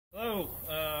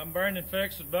I'm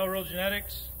Stafix with Bell Roll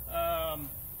Genetics.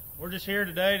 We're just here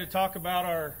today to talk about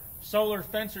our solar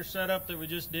fencer setup that we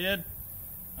just did.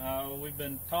 We've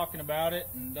been talking about it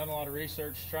and done a lot of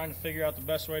research trying to figure out the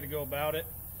best way to go about it.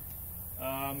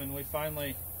 And we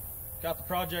finally got the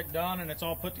project done and it's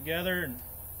all put together and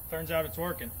turns out it's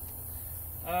working.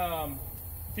 A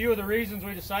few of the reasons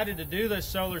we decided to do this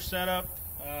solar setup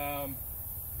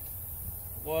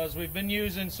was we've been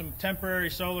using some temporary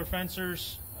solar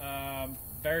fencers,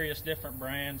 various different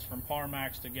brands from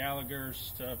Parmax to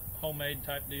Gallagher's to homemade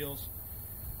type deals,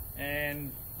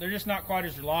 and they're just not quite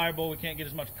as reliable. We can't get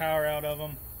as much power out of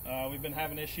them. We've been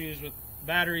having issues with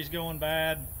batteries going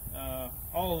bad,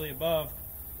 all of the above.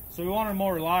 So we wanted a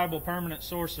more reliable permanent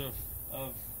source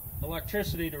of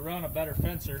electricity to run a better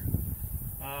fencer,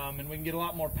 and we can get a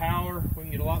lot more power, we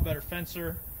can get a lot better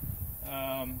fencer,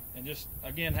 and just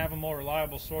again have a more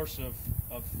reliable source of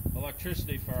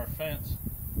electricity for our fence.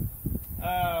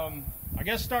 I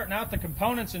guess starting out, the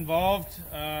components involved,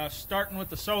 starting with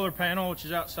the solar panel, which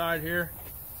is outside here,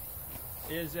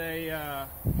 is a, I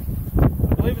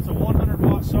believe it's a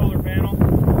 100-watt solar panel,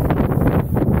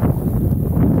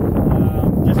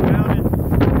 just mounted with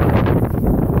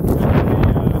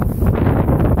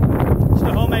just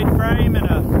a homemade frame and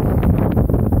a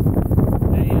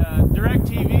direct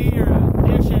TV or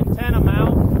a dish antenna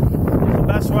mount is the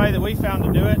best way that we found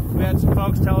to do it. We had some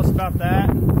folks tell us about that.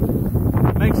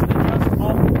 It makes it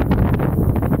adjustable.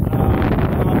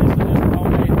 Obviously just a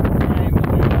homemade frame that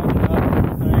we welded up and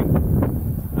everything.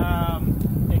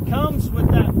 It comes with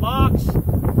that box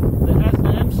that has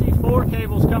the MC4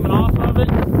 cables coming off of it.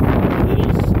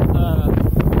 These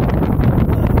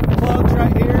plugs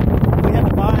right here. We had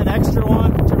to buy an extra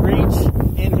one to reach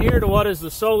in here to what is the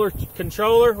solar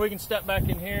controller. We can step back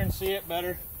in here and see it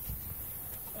better.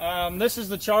 This is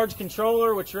the charge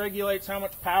controller, which regulates how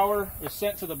much power is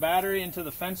sent to the battery and to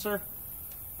the fencer,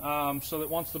 so that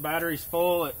once the battery's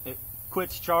full, it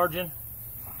quits charging,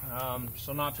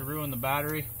 so not to ruin the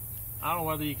battery. I don't know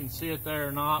whether you can see it there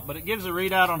or not, but it gives a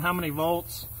readout on how many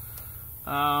volts,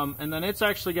 and then it's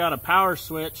actually got a power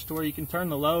switch to where you can turn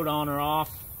the load on or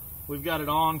off. We've got it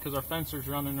on because our fencer's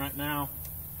running right now.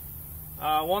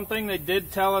 One thing they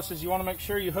did tell us is you want to make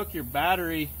sure you hook your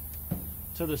battery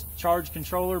to the charge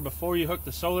controller before you hook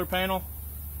the solar panel.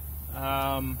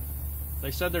 They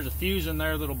said there's a fuse in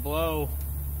there that'll blow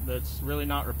that's really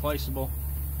not replaceable.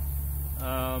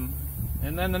 And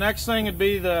then the next thing would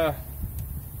be the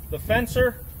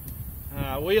fencer.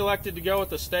 We elected to go with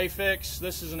the Stafix.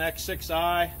 This is an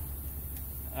X6i.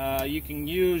 You can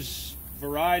use a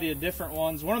variety of different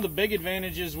ones. One of the big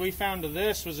advantages we found to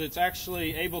this was it's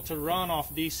actually able to run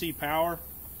off DC power,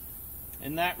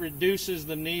 and that reduces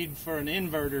the need for an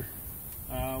inverter,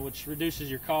 which reduces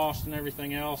your cost and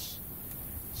everything else.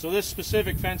 So this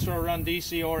specific fencer will run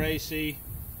DC or AC.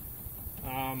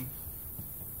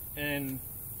 And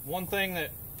one thing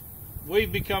that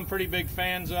we've become pretty big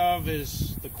fans of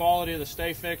is the quality of the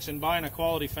Stafix and buying a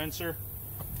quality fencer,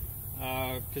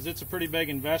 because it's a pretty big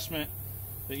investment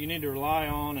that you need to rely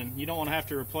on, and you don't want to have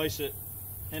to replace it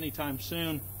anytime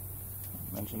soon.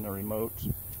 Mention the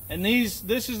remotes. And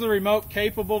this is the remote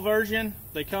capable version.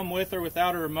 They come with or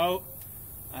without a remote.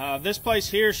 This place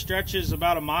here stretches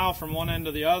about a mile from one end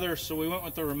to the other, so we went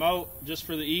with the remote just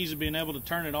for the ease of being able to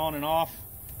turn it on and off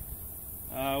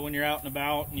when you're out and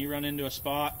about and you run into a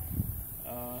spot.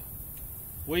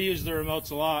 We use the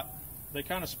remotes a lot. They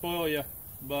kind of spoil you,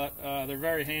 but they're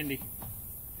very handy.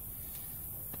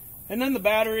 And then the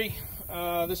battery.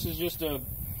 This is just I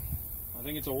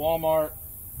think it's a Walmart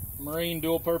Marine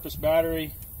dual-purpose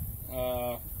battery.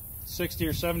 60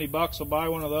 or 70 bucks will buy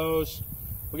one of those.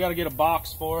 We got to get a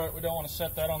box for it. We don't want to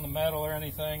set that on the metal or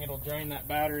anything. It'll drain that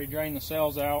battery, drain the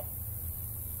cells out.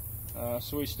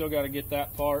 So we still got to get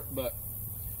that part. But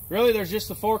really, there's just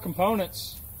the four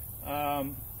components.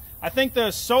 I think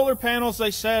the solar panels,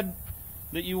 they said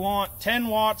that you want 10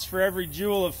 watts for every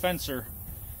joule of fencer.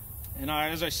 And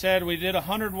as I said, we did a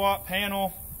 100-watt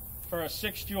panel for a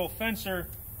 6-joule fencer,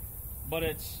 but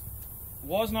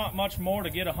was not much more to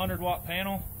get a 100-watt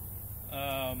panel.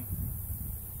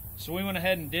 So we went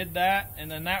ahead and did that,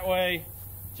 and then that way,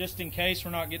 just in case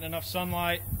we're not getting enough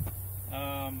sunlight,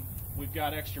 we've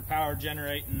got extra power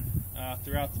generating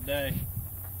throughout the day.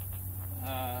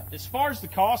 As far as the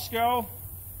costs go,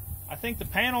 I think the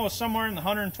panel is somewhere in the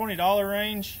 $120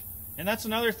 range, and that's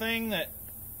another thing that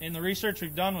in the research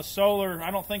we've done with solar, I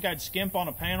don't think I'd skimp on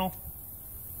a panel.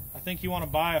 I think you want to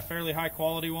buy a fairly high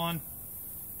quality one,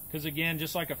 because again,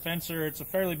 just like a fencer, it's a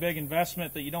fairly big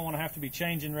investment that you don't want to have to be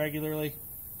changing regularly.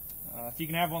 If you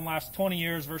can have one last 20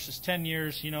 years versus 10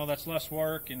 years, you know, that's less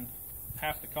work and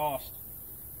half the cost.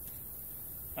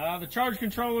 The charge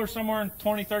controller somewhere in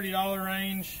 $20–$30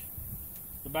 range.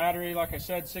 The battery, like I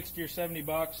said, 60 or 70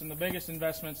 bucks, and the biggest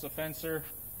investment's the fencer.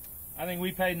 I think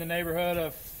we paid in the neighborhood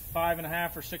of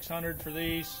 $550 or $600 for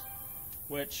these,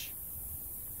 which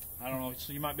I don't know.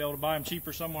 So you might be able to buy them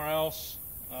cheaper somewhere else.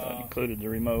 That included the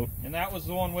remote. And that was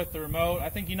the one with the remote. I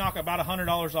think you knock about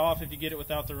 $100 off if you get it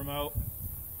without the remote.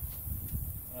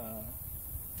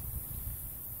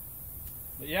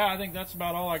 But yeah, I think that's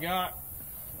about all I got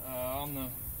on the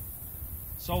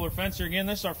solar fencer. Again,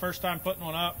 this is our first time putting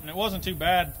one up, and it wasn't too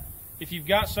bad. If you've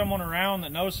got someone around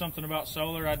that knows something about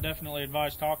solar, I'd definitely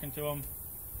advise talking to them.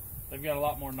 They've got a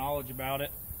lot more knowledge about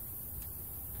it.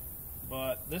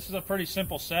 But this is a pretty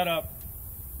simple setup,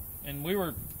 and we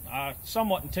were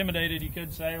somewhat intimidated, you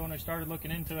could say, when we started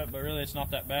looking into it, but really it's not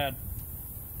that bad.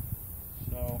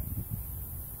 So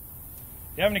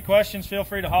if you have any questions, feel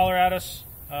free to holler at us.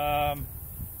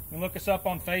 You can look us up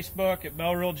on Facebook at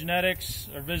Bell Rule Genetics,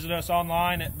 or visit us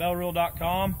online at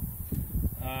bellrule.com.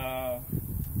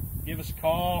 Give us a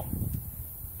call,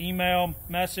 email,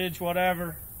 message,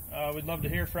 whatever. We'd love to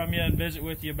hear from you and visit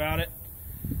with you about it.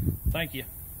 Thank you.